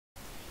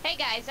Hey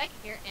guys, Zykic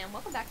here, and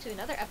welcome back to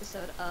another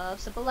episode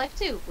of Simple Life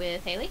 2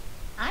 with Haley.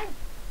 Hi.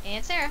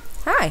 And Sarah.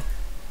 Hi.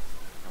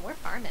 And we're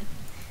farming.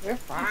 We're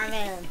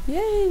farming.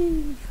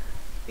 Yay.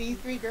 These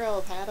three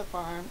girls had a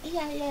farm.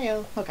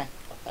 Yeah. Okay.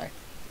 Sorry.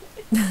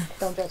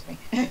 Don't judge me.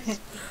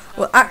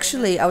 Well,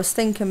 actually, I was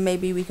thinking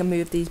maybe we can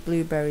move these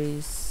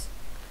blueberries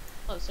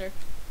Closer.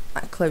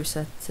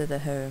 closer to the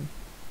home.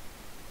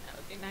 That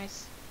would be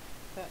nice.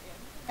 So, yeah.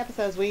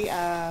 Episodes, we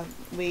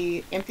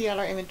emptied out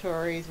our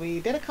inventories. We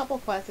did a couple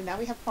quests, and now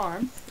we have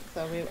farms.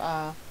 So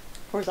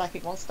poor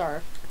Zykic won't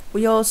starve.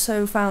 We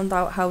also found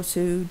out how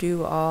to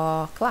do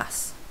our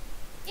class.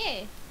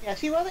 Yay. Yeah,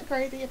 she wasn't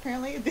crazy.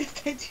 Apparently, this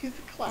day choose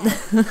a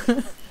class.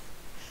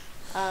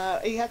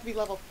 You have to be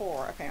level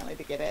 4 apparently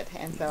to get it,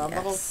 and so I'm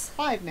level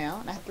 5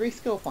 now, and I have 3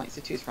 skill points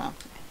to choose from.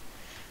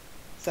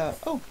 So,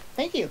 oh,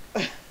 thank you.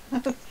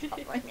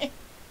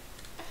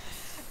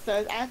 So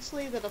it's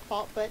actually the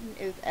default button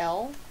is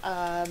L,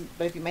 but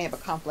if you may have a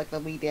conflict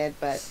that we did,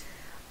 but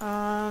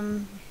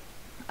I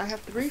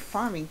have 3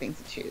 farming things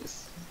to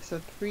choose. So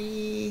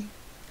 3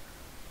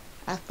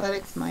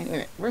 athletics, wait a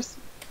minute, where's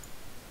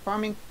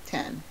farming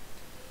 10?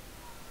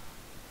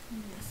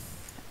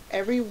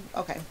 Every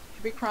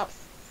crops.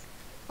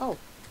 Oh,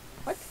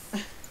 what?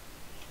 Let's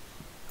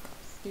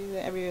do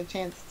that every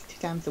chance 2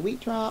 times the wheat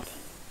drop.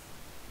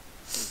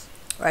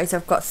 Right,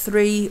 I've got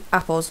 3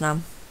 apples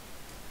now.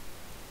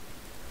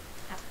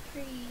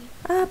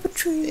 Apple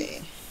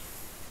tree.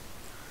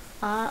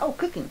 Oh,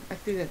 cooking.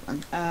 Let's do this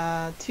one.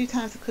 2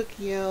 times the cook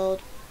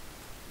yield,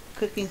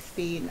 cooking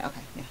speed.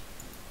 Okay, yeah.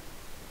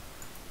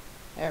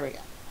 There we go.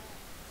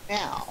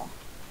 Now.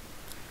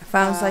 I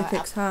found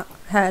Zykic's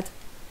head.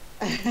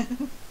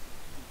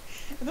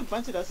 There's a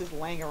bunch of those just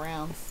laying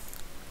around.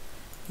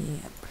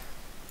 Yep.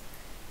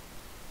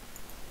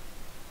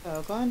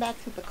 So going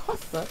back to the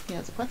quest book,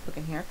 it's a quest book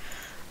in here.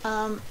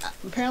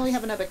 Apparently we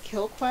have another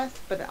kill quest,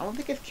 but I don't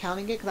think it's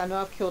counting it because I know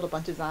I've killed a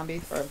bunch of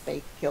zombies, or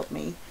they killed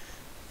me.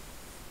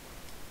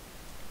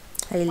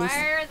 Haley.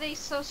 Why are they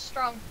so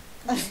strong?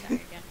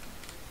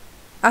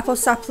 Apple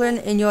sapling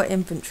in your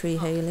inventory,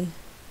 Haley.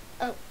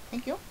 Oh,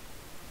 thank you.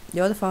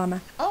 You're the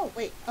farmer. Oh,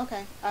 wait,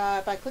 okay.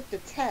 If I click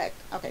detect,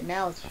 okay,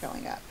 now it's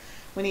showing up.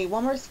 We need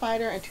 1 more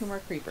spider and 2 more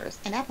creepers.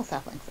 And apple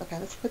saplings. Okay,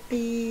 let's put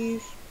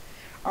these.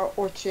 Our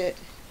orchard.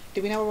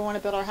 Do we know where we want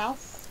to build our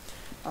house?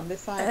 On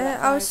this side?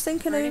 I was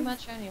thinking pretty of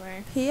much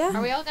anywhere. Here.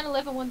 Are we all gonna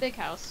live in one big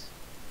house?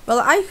 Well,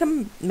 I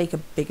can make a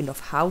big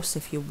enough house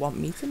if you want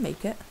me to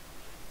make it.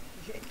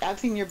 I've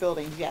seen your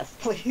buildings, yes,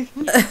 please.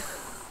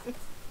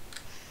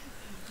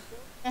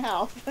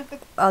 House.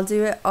 I'll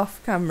do it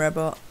off camera,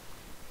 but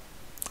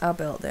I'll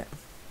build it.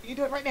 You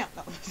do it right now.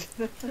 No.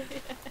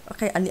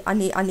 Okay, I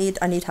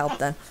need help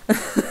then.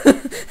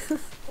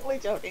 Totally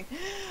joking.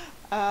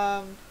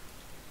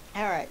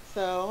 All right,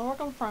 so I'll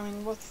work on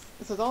farming.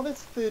 This is all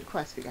this food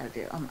quest we gotta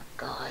do. Oh my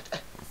god.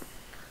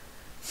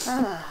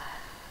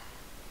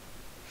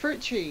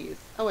 Fruit trees.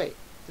 Oh wait,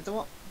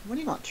 what do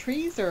you want?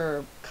 Trees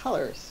or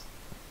colors?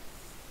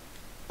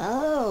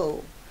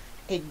 Oh,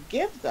 it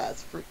gives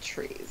us fruit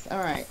trees. All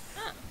right.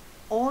 Huh.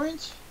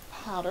 Orange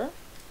powder,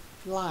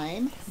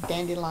 lime,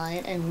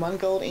 dandelion, and 1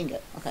 gold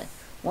ingot. Okay,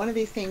 one of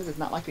these things is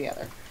not like the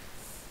other.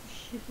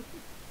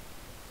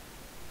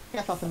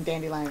 I saw some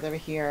dandelions over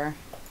here.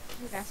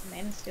 We got some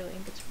mana steel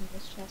ingots from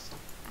this chest.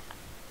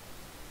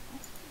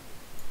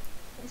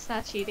 It's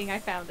not cheating, I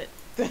found it.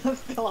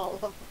 Still all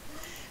of them.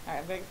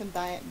 Alright, I'm gonna get some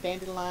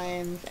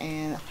dandelions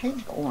and I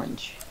think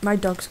orange. My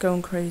dog's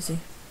going crazy.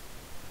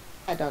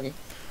 Hi, doggy.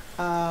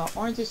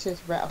 Orange is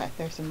just red. Okay,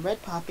 there's some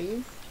red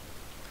poppies.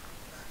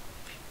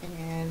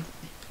 And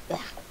there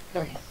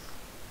we go.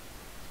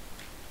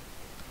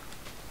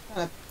 I'm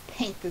gonna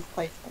paint this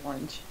place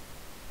orange.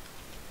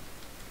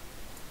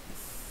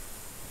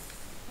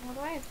 What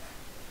do I have?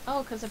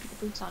 Oh, because I put the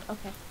boots on.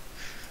 Okay.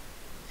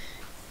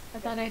 I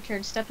thought I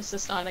turned step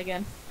assist on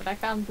again, but I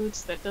found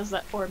boots that does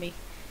that for me.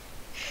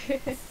 Are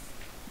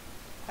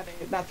they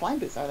not slime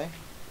boots, are they?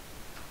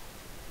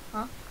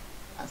 Huh?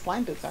 Not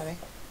slime boots, are they?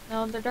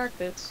 No, they're dark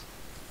boots.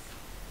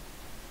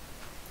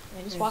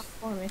 They just walk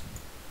for me.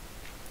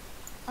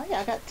 Oh yeah,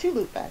 I got 2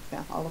 loot bags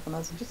now. I'll open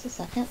those in just a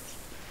second.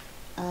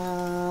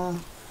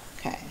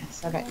 Okay,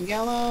 so I got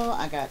yellow,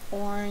 I got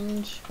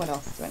orange. What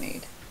else do I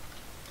need?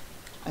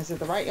 Is it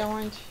the right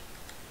orange?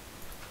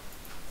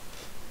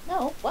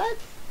 No, what?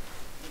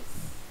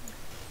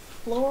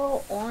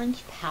 Floral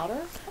orange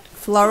powder?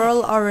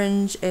 Floral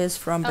orange is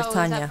from Oh, is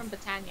Britannia. that from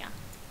Britannia?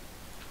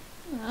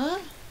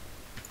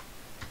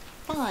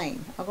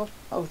 Fine. I'll go.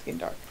 Oh, it's getting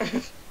dark. Yeah, do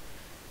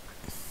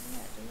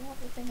we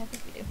have the thing? I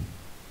think we do.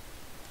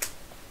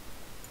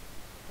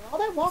 All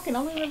that walking, I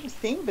don't remember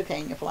seeing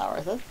Britannia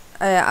flowers. That's...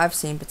 I've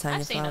seen Britannia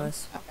I've seen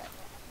flowers. Okay.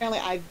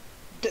 Apparently,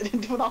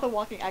 doing all the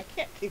walking, I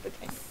can't see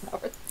Britannia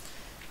flowers.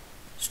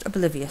 Just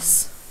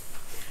oblivious.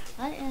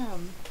 I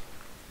am.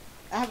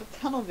 I have a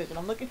tunnel vision.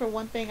 I'm looking for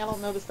one thing. I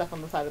don't know the stuff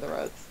on the side of the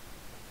roads.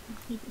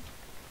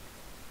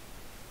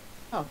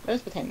 Oh,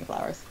 there's Britannia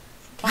flowers.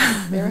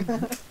 Fine.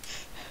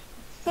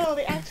 So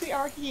they actually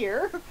are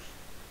here.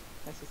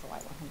 That's just a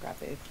light one. I'll grab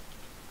these.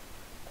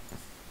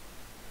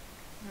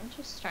 I'm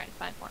just trying to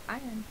find more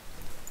iron.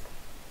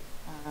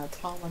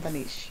 Tall ones I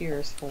need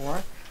shears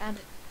for. Found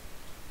it.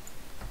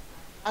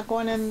 I'm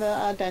going in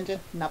the dungeon,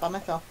 not by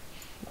myself.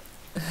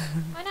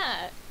 Why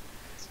not?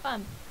 It's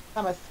fun.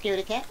 I'm a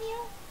scaredy cat.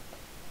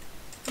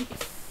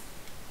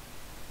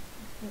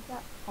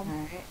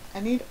 Alright, I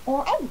need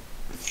oh!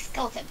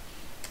 Skeleton!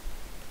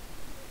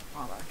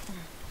 Armor.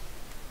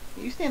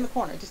 You stay in the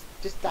corner,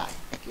 just die.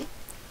 Thank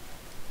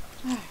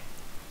you.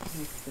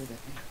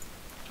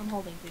 I'm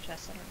holding 2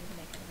 chests, I don't need to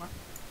make any more.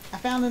 I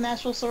found the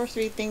natural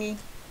sorcery thingy.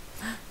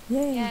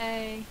 Yay.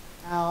 Yay!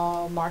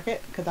 I'll mark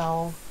it, because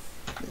I'll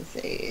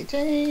say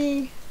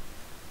J.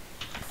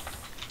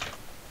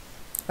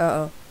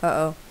 Uh-oh,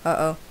 uh-oh,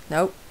 uh-oh.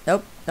 Nope,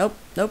 nope, nope,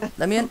 nope.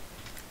 Let me in.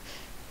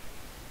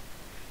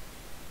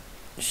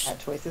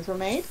 Choices were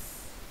made.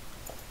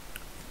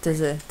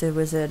 There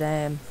was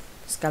a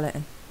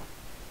skeleton.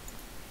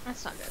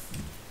 That's not good.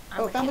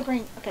 Oh, found the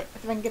green. Okay, let's see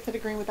if I can get to the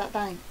green without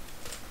dying.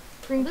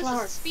 Green This is a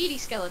flowers. speedy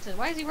skeleton.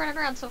 Why is he running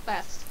around so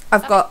fast?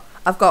 I've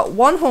got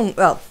one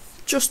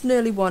just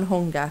nearly 1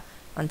 hunger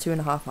and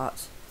 2.5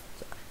 hearts.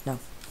 So, no.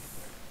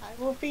 I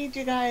will feed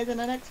you guys in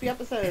the next few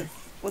episodes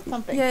with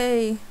something.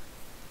 Yay.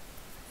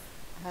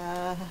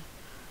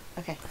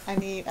 Okay, I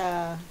need,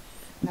 no,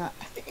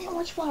 I think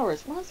orange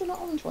flowers. Why is there not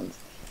orange ones?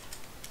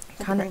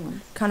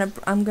 I'm gonna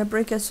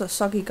break a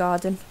soggy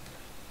garden.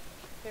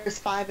 There's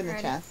 5 in the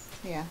Alrighty. chest.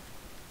 Yeah.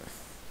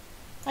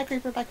 Bye,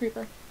 creeper. Bye,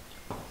 creeper.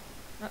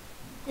 Oh.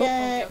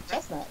 Yay! Oh,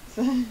 Chestnuts.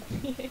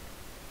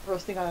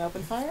 Roasting on an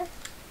open fire.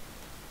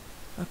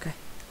 Okay.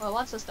 Well, it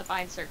wants us to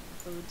find certain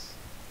foods.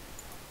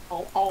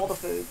 All the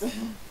foods.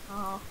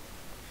 Oh.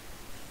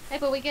 Hey,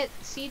 but we get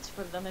seeds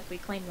for them if we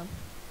claim them.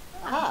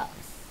 Ah,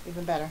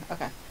 even better.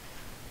 Okay.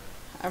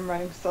 I'm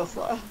running so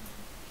slow.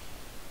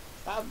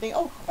 Stop being.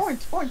 Oh,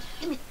 orange.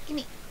 Give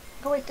me.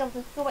 Go away,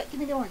 skeleton. Go away. Give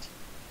me the orange.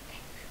 Okay.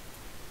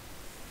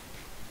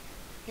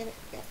 Get it.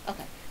 Yes.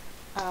 Okay.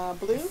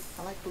 Blue.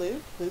 I like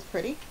blue. Blue's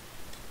pretty.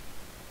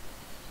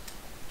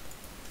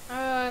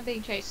 I'm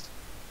being chased.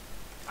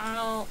 I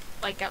don't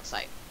like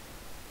outside.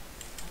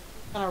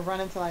 I'm gonna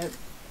run until I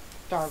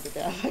starve to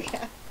death. I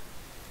guess.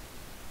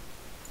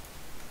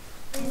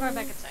 I'm going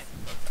back inside.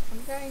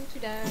 I'm going to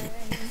die.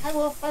 Hi,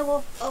 wolf. Bye,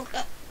 wolf. Oh,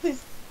 God.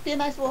 Please be a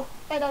nice wolf.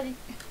 Bye, doggy.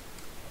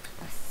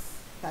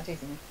 Not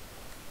chasing me.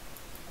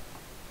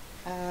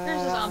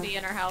 There's a zombie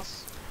in our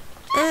house.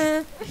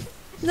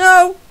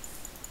 No.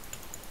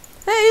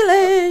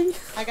 Haliee.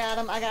 I got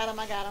him.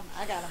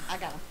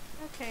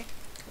 Okay.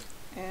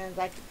 And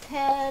Zykic's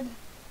head.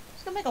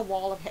 Just gonna make a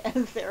wall of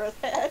head. Sarah's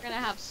head. We're gonna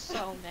have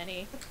so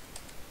many.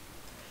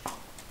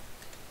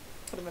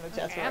 Put him in the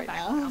chest Okay, I'm right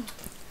back now. now.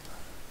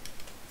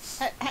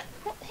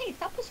 Hey,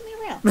 stop pushing me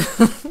around.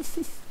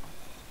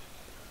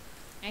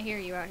 I hear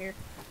you out here.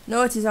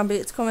 Naughty zombie,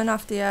 it's coming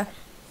after you.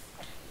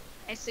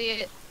 I see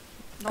it. It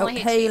Oh,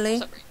 only hates me for Haliee.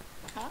 some reason.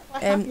 Huh?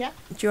 What? Yeah.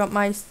 Do you want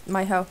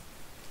my hoe?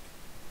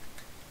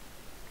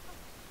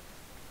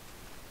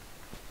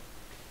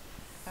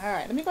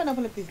 Alright, let me go and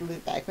open up these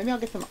loot bags. Maybe I'll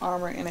get some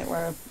armor in it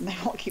where they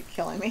won't keep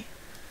killing me.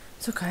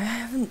 It's okay.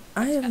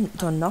 I haven't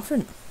done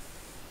nothing.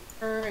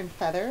 Fur and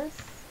feathers.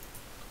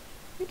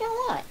 You got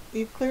a lot.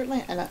 You've cleared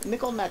land and a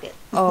nickel nugget.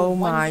 Oh One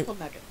my. nickel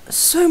nugget.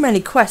 So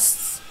many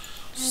quests.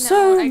 I know,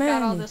 So I many.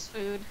 got all this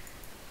food.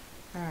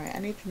 Alright, I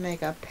need to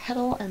make a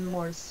petal and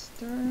more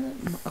stir.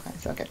 Okay,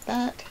 so I'll get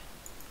that.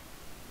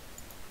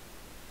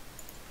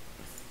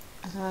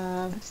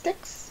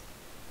 Sticks.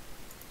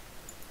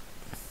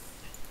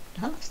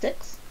 Huh?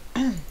 Sticks?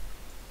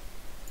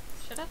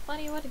 Should have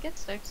plenty of wood to get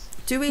sticks.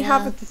 Do we Yeah,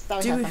 have a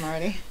I do got we- them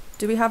already.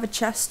 do we have a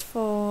chest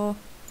for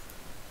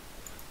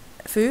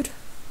food?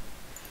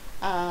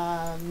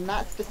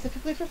 Not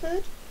specifically for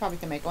food. Probably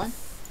can make one.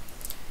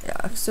 Yeah,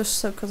 it's just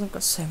so because I've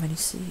got so many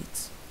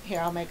seeds. Here,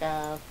 I'll make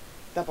a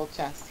double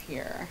chest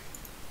here.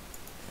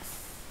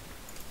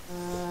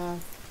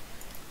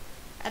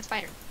 That's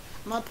spider.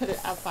 I'm gonna put it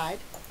outside.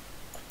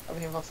 Over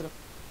here close to the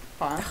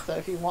farm. So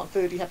if you want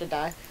food, you have to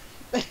die.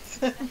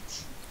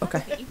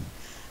 Okay.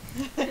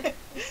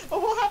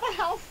 Well, we'll have a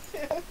house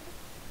soon.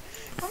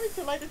 Probably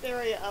to light this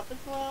area up as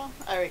well.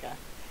 There we go.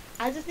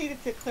 I just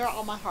needed to clear out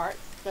all my hearts.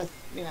 That's,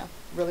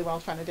 really what I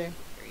was trying to do.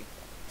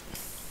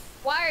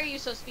 Why are you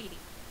so speedy?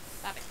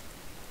 Stop it.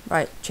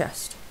 Right,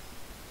 chest.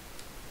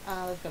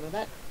 Let's go to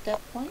that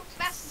point.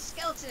 Fast the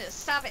skeleton is.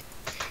 Stop it.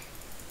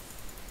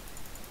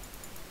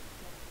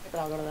 But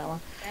I'll go to that one.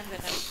 I'm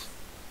good now.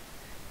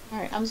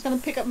 Alright, I'm just gonna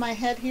pick up my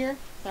head here.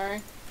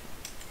 Sorry.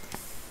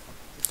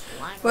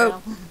 Lying Whoa.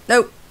 around.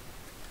 No,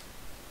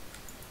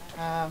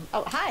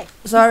 Oh, hi!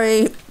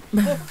 sorry.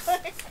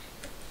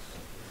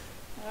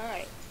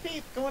 Alright,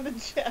 Steve, go into the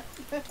chest.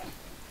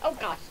 Oh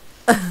gosh.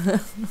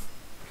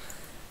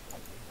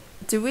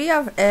 Do we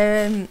have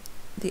the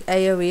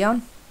AOE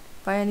on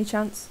by any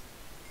chance?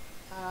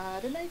 I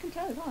didn't know you can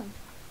turn it on.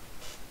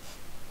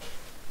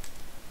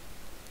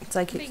 It's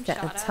like Being it's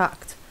getting shot at.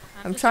 attacked.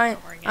 I'm just trying.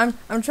 ignoring it.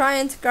 I'm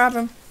trying to grab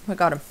him. I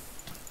got him.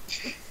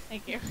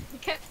 Thank you. You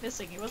kept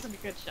missing. It wasn't a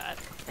good shot.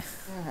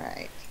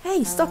 Alright.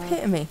 Hey, stop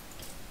hitting me.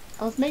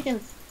 I was making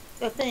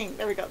the thing.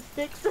 There we go.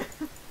 Sticks.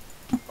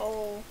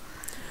 Oh.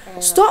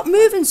 Stop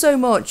moving so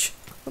much.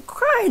 I'm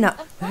crying out.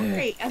 I'm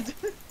sorry.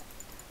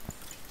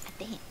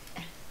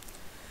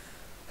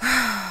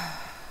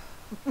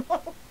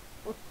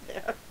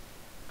 There.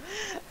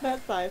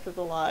 That size is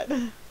a lot.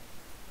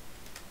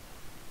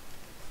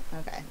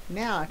 Okay,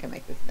 now I can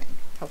make this thing,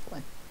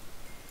 hopefully.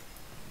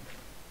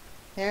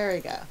 There we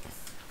go.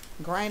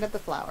 Grind up the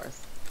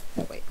flowers.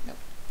 Oh, wait, no.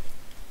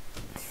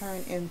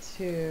 Turn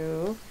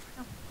into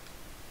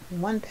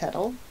one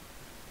petal.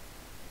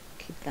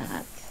 Keep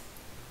that.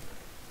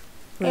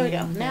 There we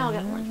go. Now I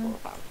got orange full of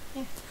flowers.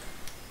 Yeah.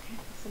 Okay,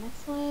 what's the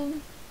next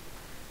one?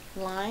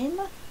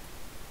 Lime.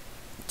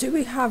 Do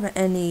we have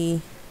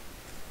any?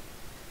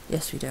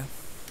 Yes, we do.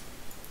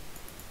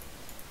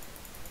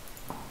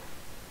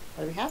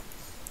 What do we have?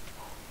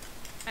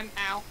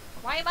 Ow.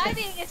 Why am I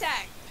being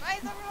attacked? Why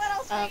is everyone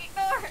else being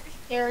ignored?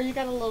 Kara, you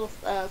got a little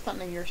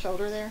something in your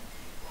shoulder there?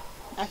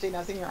 Actually, no,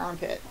 it's in your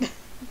armpit.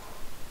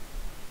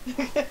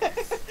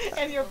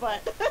 And your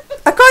butt.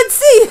 I can't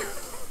see.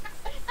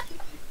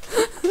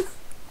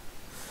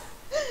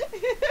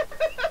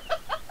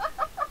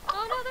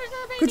 Oh no, there's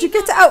a baby. Could you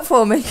get it out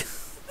for me?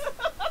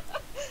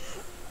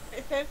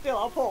 Stand still,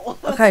 I'll pull.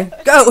 Okay,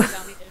 go.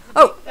 Zombie,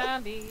 Oh.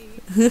 zombie.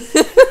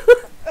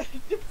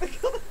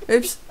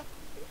 Oops.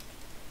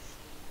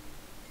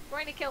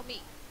 Going to kill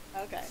me.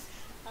 Okay.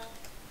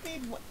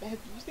 Have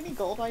you seen any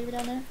gold while you were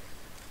down there?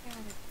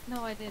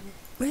 No, I didn't.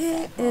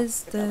 Where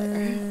is get that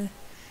later. the?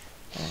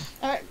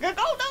 Alright, good.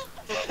 Oh no!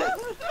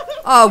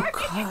 Oh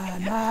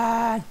come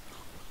on!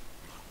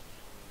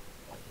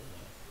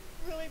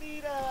 Really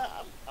need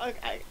I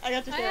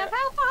got to I share. have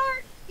health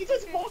heart. You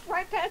just walked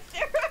right past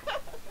Sarah.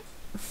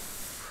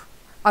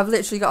 I've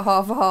literally got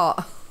half a heart.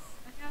 I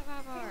have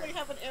health You heart. really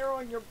have an arrow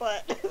in your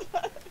butt.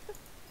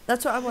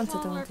 That's what I wanted.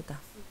 I wanted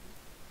that.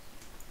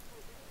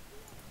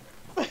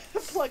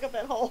 Plug up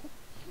that hole.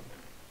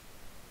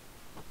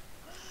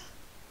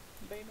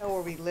 They know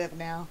where we live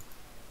now.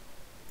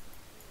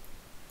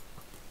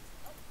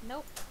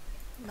 Nope.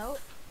 Nope.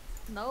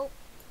 Nope.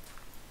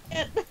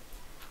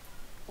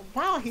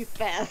 Wow, he's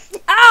fast.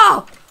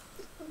 Ow!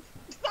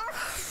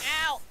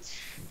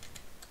 Ouch.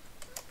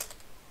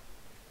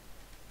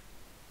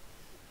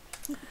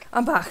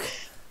 I'm back.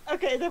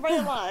 Okay, they're right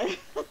alive.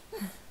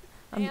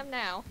 I am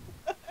now.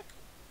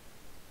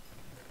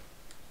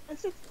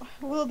 It's just,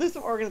 we'll do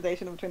some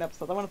organization in between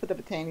episodes. I want to put the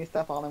botany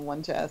stuff all in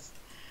one chest.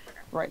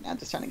 Right now,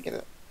 just trying to get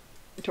a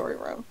inventory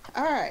row.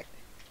 Alright.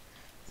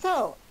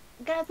 So,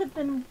 guys, have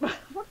been,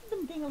 what's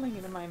been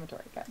dingling in my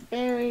inventory? Got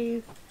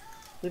berries,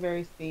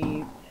 blueberry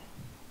seeds.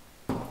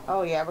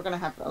 Oh yeah, we're going to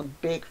have a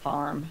big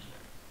farm.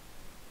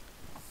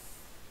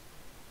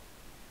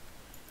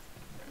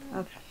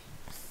 Okay.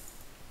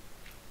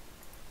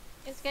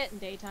 It's getting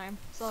daytime.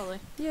 Slowly.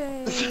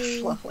 Yay!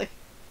 Slowly.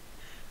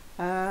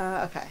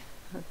 Okay.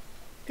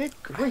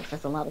 Good grief,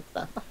 that's a lot of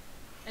stuff.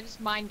 I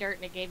just mined dirt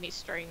and it gave me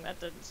string. That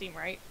doesn't seem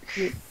right.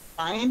 You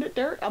find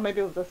dirt? Oh,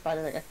 maybe it was the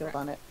spider that got killed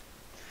on it.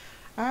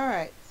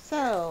 Alright,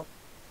 so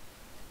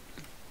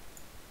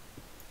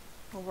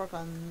we'll work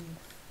on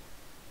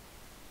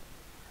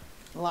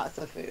lots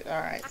of food.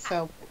 Alright,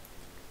 so what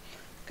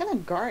kind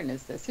of garden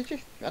is this?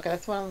 Okay,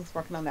 that's what I was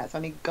working on that. So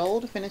I need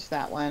gold to finish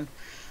that one.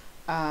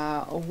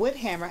 A wood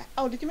hammer.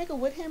 Oh, did you make a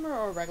wood hammer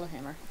or a regular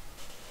hammer?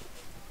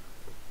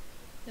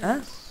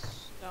 Huh?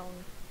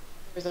 Stone.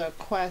 There's a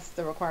quest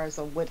that requires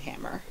a wood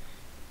hammer.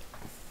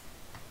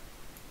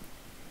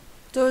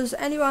 Does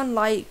anyone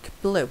like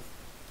blue?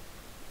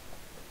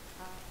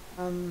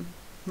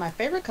 My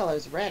favorite color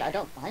is red. I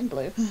don't find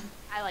blue.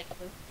 I like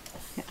blue.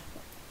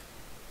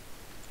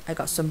 I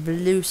got some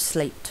blue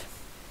slate.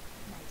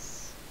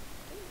 Nice.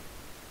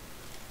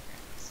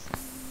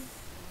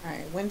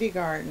 Alright, windy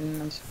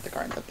garden. I'm just put the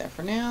gardens up there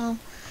for now.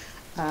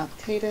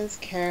 Potatoes,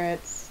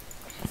 carrots.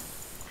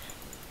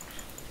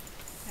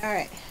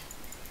 Alright.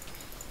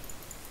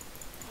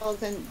 Well,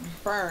 then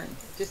burn.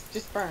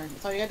 Just burn.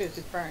 That's all you gotta do is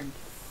just burn.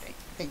 Okay,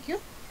 thank you.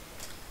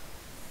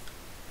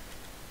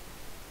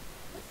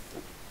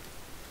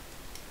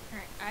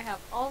 Alright, I have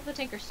all the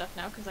tinker stuff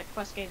now because that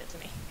quest gave it to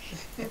me.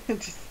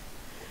 Just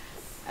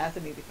as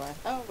an easy class.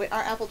 Oh, wait,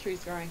 our apple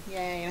tree's growing.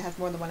 Yay, and it has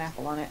more than one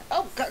apple on it.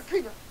 Oh, got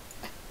creeper!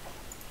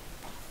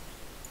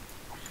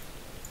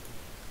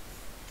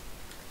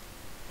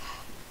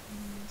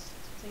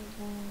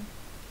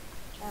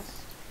 Chest.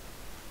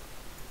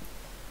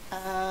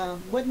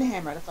 Wooden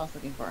hammer, that's all I was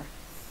looking for.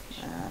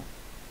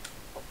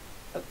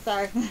 Oh,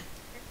 sorry. You're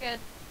good.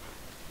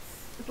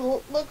 It's a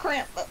little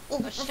cramp. I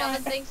was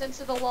shoving things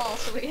into the wall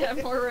so we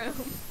have more room.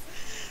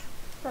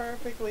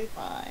 Perfectly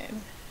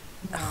fine.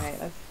 Alright,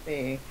 let's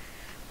see. I'm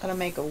gonna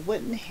make a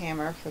wooden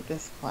hammer for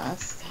this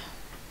quest.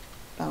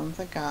 Bones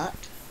I got.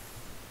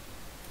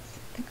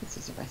 I think this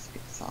is a recipe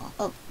saw.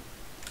 Oh.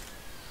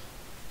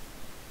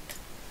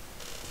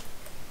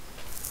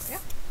 Yeah.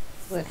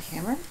 Wood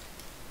hammer.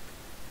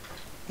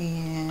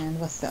 And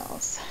what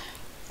else?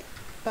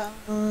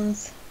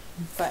 Bones.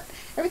 But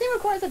everything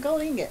requires a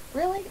gold ingot.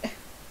 Really?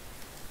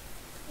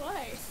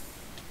 Why?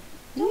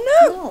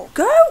 No!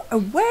 Go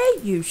away,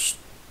 you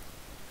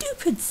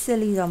stupid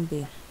silly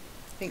zombie.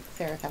 think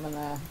Sarah's having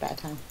a bad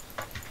time.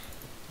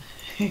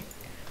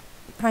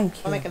 Thank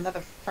I'll you. make another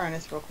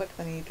furnace real quick.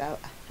 I need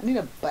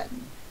a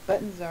button.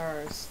 Buttons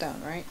are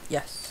stone, right?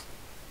 Yes.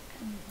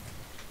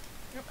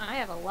 Yep, I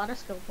have a lot of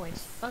skill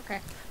points. Okay.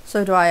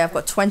 So do I. I've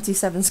got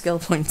 27 skill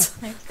points.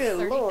 I have Good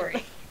 33. lord.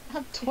 I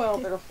have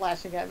 12 that are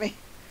flashing at me.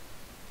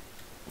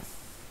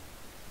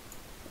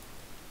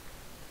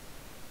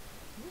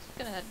 I'm just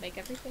gonna make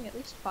everything at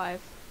least 5.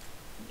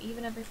 And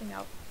even everything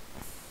out.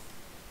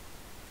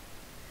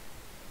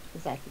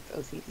 Zykic's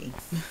OCD.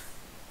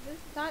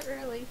 Not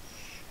really.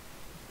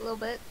 A little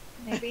bit,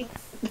 maybe.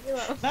 Maybe a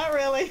little. Not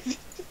really.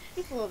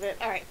 Just a little bit.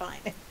 Alright, fine.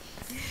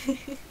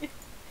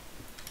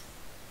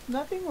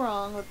 Nothing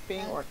wrong with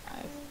being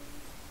organized.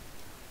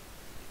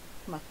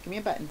 Come on, give me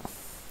a button.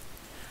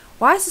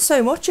 Why is there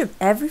so much of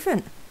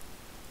everything?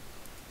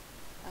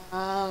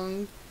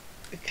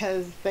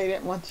 Because they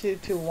didn't want you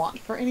to want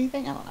for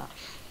anything? I don't know.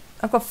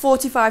 I've got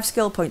 45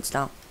 skill points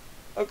now.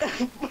 Okay,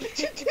 what did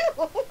you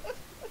do?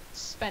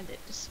 Spend it,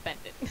 just spend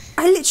it.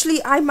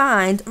 I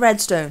mined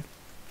redstone.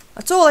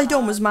 That's all I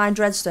done was mined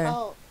redstone.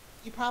 Oh,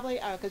 you probably,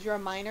 because you're a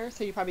miner,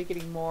 so you're probably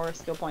getting more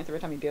skill points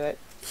every time you do it.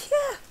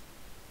 Yeah.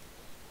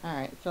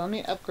 Alright, so let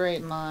me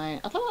upgrade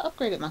my... I thought I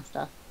upgraded my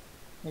stuff.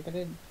 Maybe I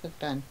didn't. It's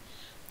done.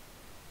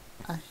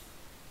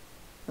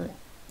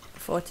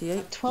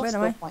 48. 12 Where am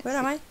skill I? points. Where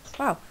am I?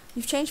 Wow,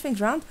 you've changed things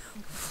around.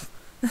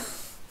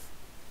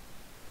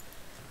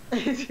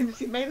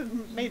 She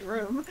made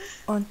room.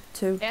 1,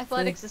 2, The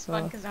athletics 3, is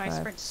fun 4, because now I 5,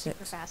 sprint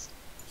super 6, fast.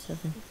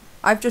 7.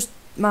 I've just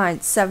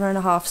mined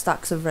 7.5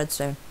 stacks of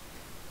redstone.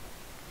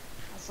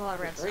 That's a lot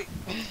of redstone.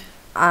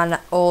 And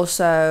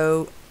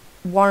also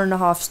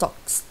 1.5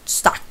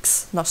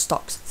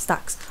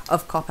 stacks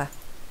of copper.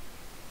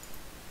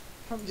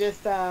 From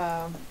just,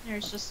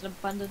 There's just an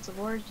abundance of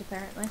ores,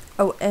 apparently.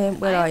 Oh,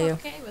 where are I'm you?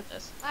 okay with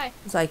this. Hi,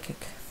 Zykic.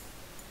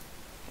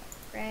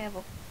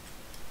 gravel.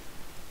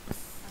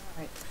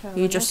 Alright, so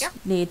You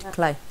just need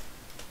clay.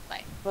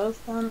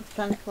 glowstone,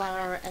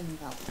 sunflower, and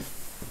melon.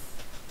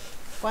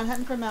 One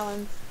hunting for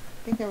melons.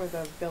 I think there was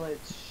a village.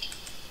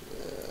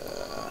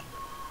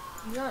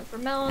 You hunt for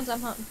melons,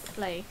 I'm hunting for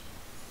clay.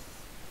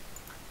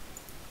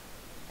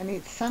 I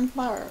need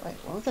sunflower. Wait,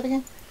 what was it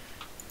again?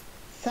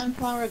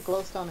 Sunflower,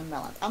 glowstone, and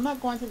melons. I'm not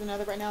going to the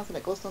nether right now, so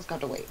that glowstone's got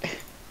to wait.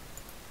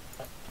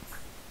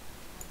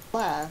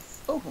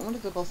 Plus, oh, I wonder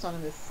if there's a glowstone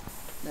in this.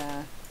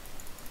 Nah.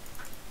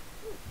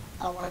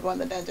 I don't want to go in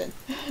the dungeon.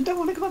 I don't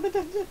want to go in the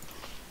dungeon.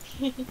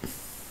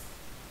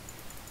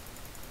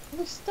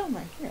 There's stone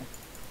right here.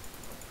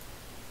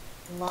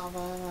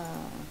 Lava.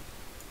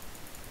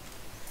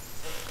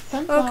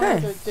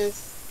 Sunflowers are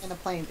just in a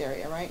plains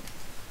area, right?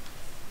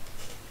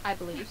 I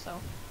believe so.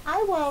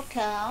 Hi, wild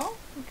cow.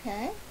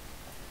 Okay.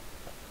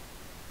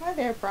 Hi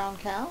there, brown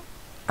cow.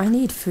 I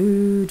need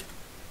food.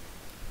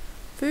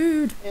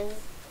 Food.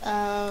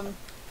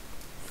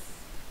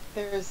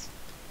 There's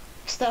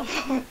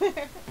stuff over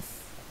there.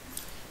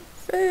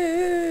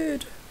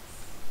 Food.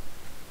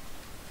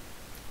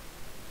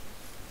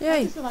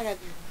 Yay. Just like I do.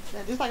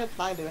 Just like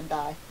I do and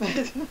die.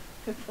 There's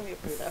plenty of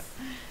food though.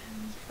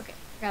 Okay,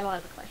 got a lot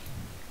of the clay.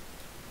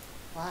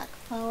 Black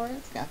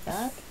flowers, got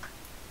that.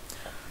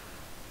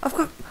 I've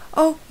got.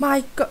 Oh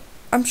my god!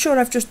 I'm sure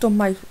I've just done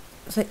my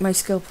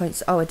skill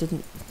points. Oh, I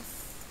didn't.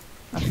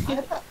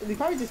 We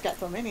probably just got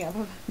so many of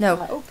them.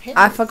 No, pennies.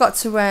 I forgot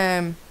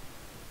to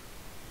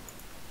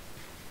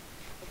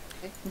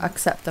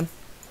accept them.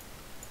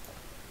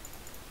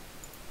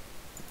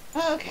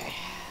 Okay,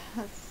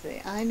 let's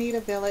see. I need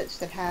a village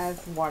that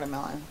has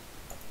watermelon.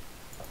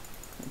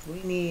 'Cause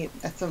we need.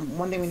 That's the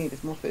one thing we need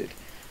is more food.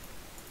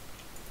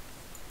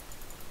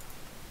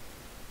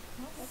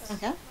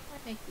 Okay. How do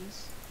I make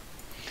these?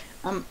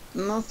 I'm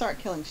gonna start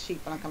killing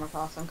sheep when I come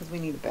across them because we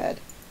need a bed.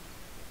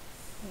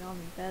 We all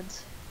need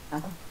beds.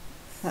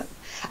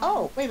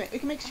 Oh, wait a minute. We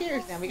can make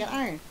shears now. We got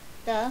iron.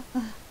 Duh.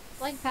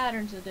 Blank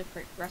pattern's a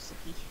different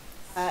recipe.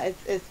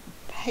 It's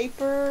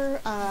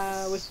paper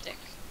with stick.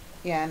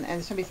 yeah, and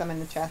there should be some in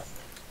the chest.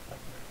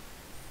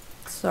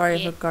 Sorry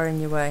Yeah. if I got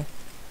in your way.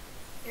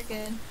 You're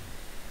good.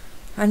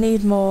 I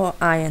need more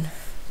iron.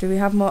 Do we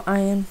have more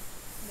iron?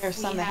 There's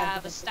some We that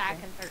have a different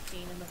stack picture. and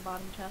 13 in the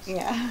bottom chest.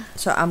 Yeah.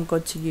 So I'm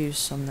good to use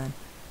some then.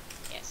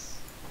 Yes.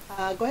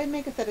 Go ahead and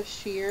make a set of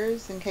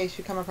shears in case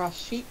you come across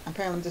sheep.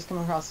 Apparently, I'm just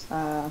coming across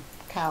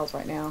cows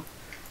right now.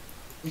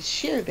 You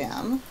shear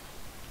them.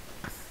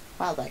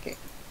 Wow, like it.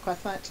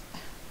 Quite much.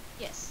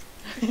 Yes.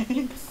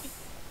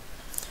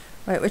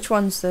 Right, which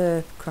one's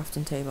the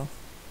crafting table?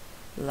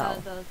 Low.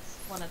 The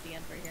one at the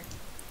end right here.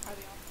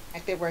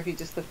 Active where if you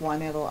just click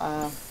one,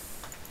 it'll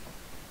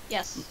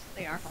Yes,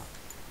 they are.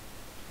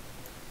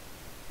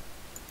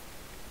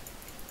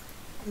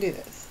 do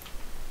this.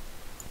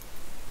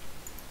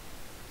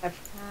 I have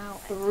Now,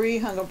 3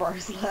 hunger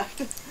bars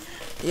left.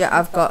 Yeah,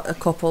 I've got a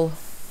couple.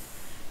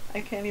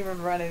 I can't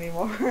even run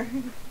anymore.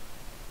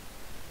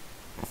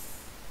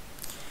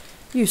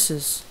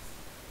 Uses.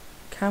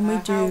 Can we How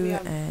are do we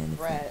on anything?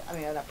 bread? I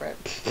mean, not bread.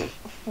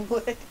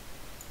 Wood.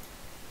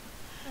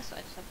 So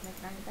I just have to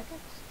make 90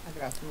 buckets. I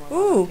got some more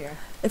Ooh. water here.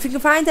 If you can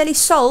find any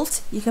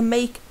salt, you can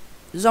make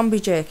zombie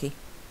jerky.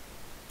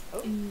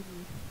 Oh,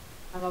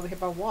 I'm over here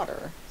by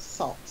water.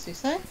 Salt, you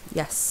say?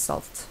 Yes,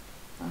 salt.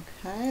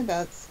 Okay,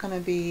 that's gonna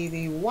be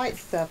the white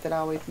stuff that I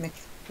always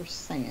mix for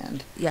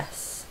sand.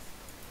 Yes.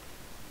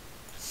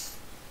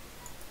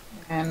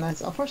 And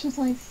that's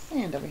unfortunately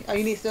sand over here. Oh,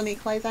 you still need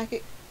clay,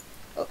 Zykic?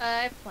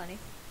 I have plenty.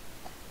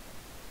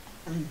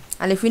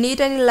 And if you need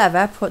any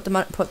leather, put them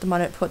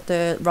on it. Put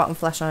the rotten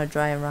flesh on a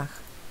drying rack.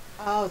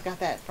 Oh, it's got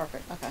that.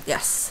 Perfect. Okay.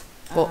 Yes.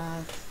 But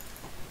Uh,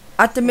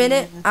 at the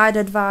minute, yeah. I'd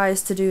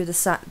advise to do the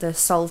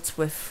salt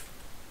with.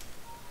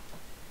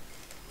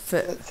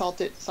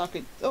 salted.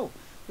 Oh,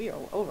 we are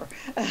over.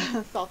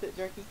 Salted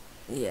jerky.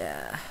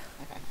 Yeah.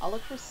 Okay, I'll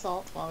look for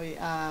salt while we.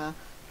 Oh,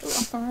 I'm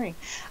sorry.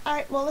 All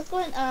right, well, let's go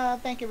ahead and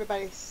thank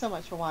everybody so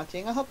much for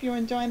watching. I hope you're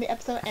enjoying the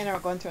episode and are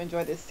going to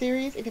enjoy this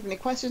series. If you have any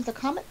questions or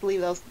comments, leave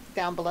those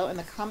down below in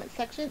the comment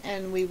section,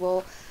 and we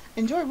will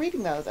enjoy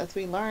reading those as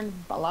we learn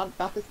a lot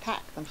about this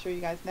pack. I'm sure you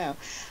guys know.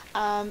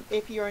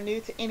 If you are new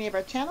to any of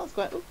our channels,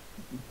 go ahead.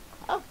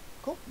 Oh,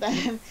 cool.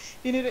 Then, if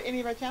you're new to any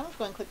of our channels,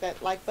 go and click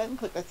that like button,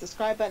 click that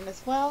subscribe button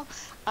as well.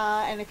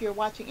 And if you're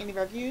watching any of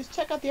our views,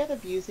 check out the other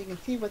views so you can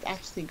see what's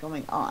actually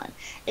going on.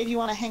 If you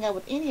want to hang out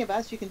with any of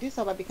us, you can do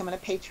so by becoming a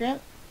Patreon.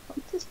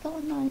 I'm just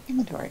filling my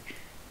inventory.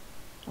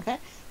 Okay?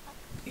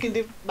 You can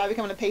do by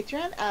becoming a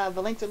Patreon.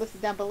 The links are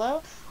listed down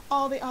below.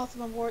 All the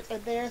awesome awards are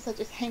there, such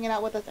as hanging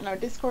out with us in our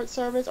Discord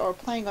servers or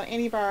playing on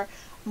any of our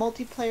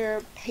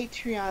multiplayer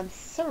Patreon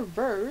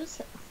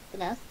servers.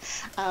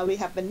 We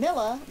have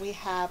vanilla, we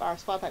have our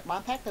squad pack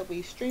mod pack that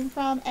we stream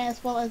from,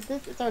 as well as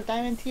this is our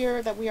diamond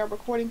tier that we are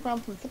recording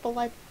from Simple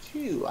Life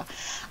 2.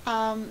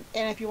 And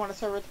if you want a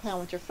server to play on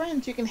with your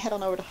friends, you can head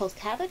on over to Host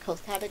Havoc.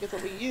 Host Havoc is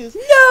what we use for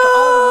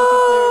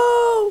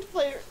all the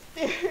multiplayer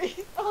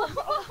series.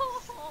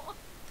 Oh,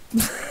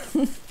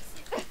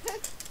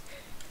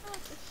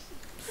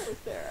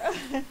 Sarah.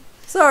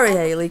 Sorry,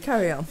 Haley.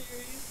 Carry on.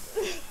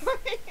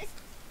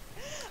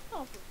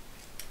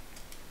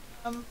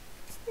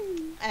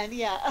 And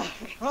yeah, I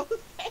hope so.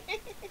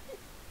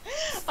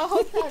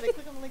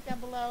 Click on the link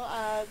down below.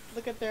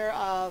 Look at their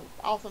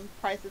awesome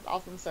prices,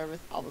 awesome service,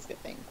 all those good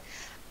things.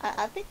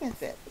 I think that's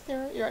it.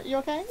 Sarah, you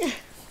okay?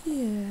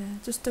 Yeah,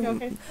 just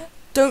okay?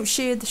 Don't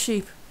shear the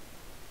sheep.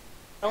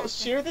 Don't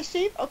shear the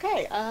sheep?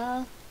 Okay.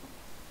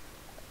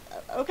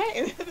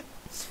 Okay.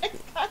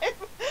 Next time.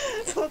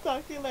 We'll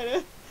talk to you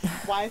later.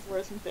 Wise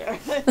words from Sarah.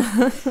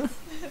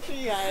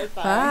 See you guys.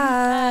 Bye.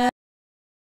 Bye.